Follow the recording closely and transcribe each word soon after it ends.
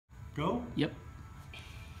Go? Yep.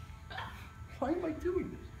 Why am I doing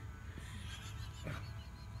this?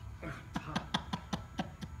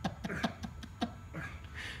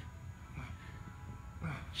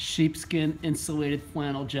 Sheepskin insulated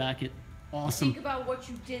flannel jacket. Awesome. Think about what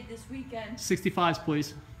you did this weekend. 65s,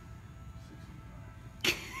 please.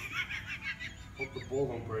 Hope the ball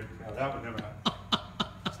don't break. Now that would never happen.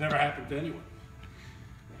 It's never happened to anyone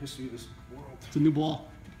in the history of this world. It's a new ball.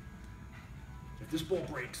 If this ball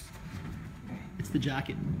breaks, It's the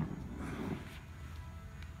jacket.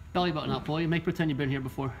 Belly button up, will you? Make pretend you've been here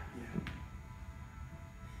before.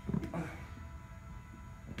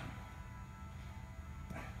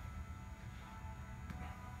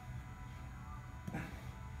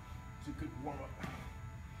 it's a good warm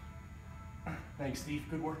up. Thanks, Steve.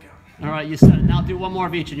 Good workout. All right, you said it. Now do one more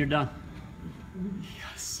of each and you're done.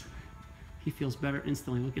 Yes. He feels better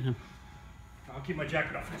instantly. Look at him. I'll keep my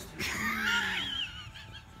jacket off this too.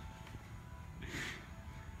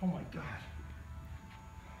 Oh my God.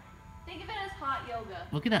 Think of it as hot yoga.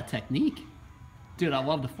 Look at that technique. Dude, I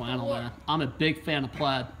love the flannel, man. I'm a big fan of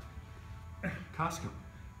plaid. Costco.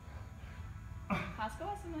 Costco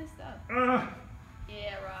has some nice stuff. Uh,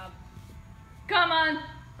 Yeah, Rob. Come on.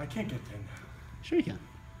 I can't get 10. Sure you can.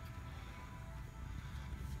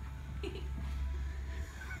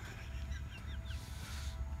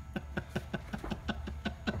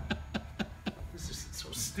 This is so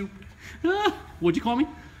stupid. What'd you call me?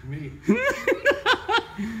 Me.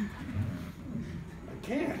 I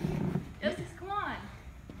can't. Just come on.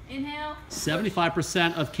 Inhale.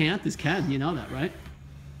 75% of can't is can. You know that, right?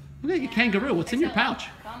 Look at your kangaroo. What's in your Exhale. pouch?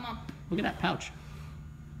 Come on. Look at that pouch.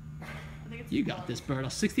 I think it's You got this, Birdo.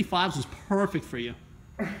 65s was perfect for you.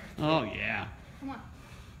 Oh, yeah. Come on.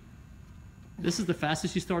 This is the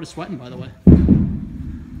fastest you started sweating, by the way.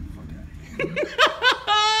 Fuck out of here.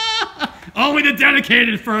 Only the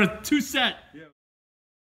dedicated for a 2 set. Yeah.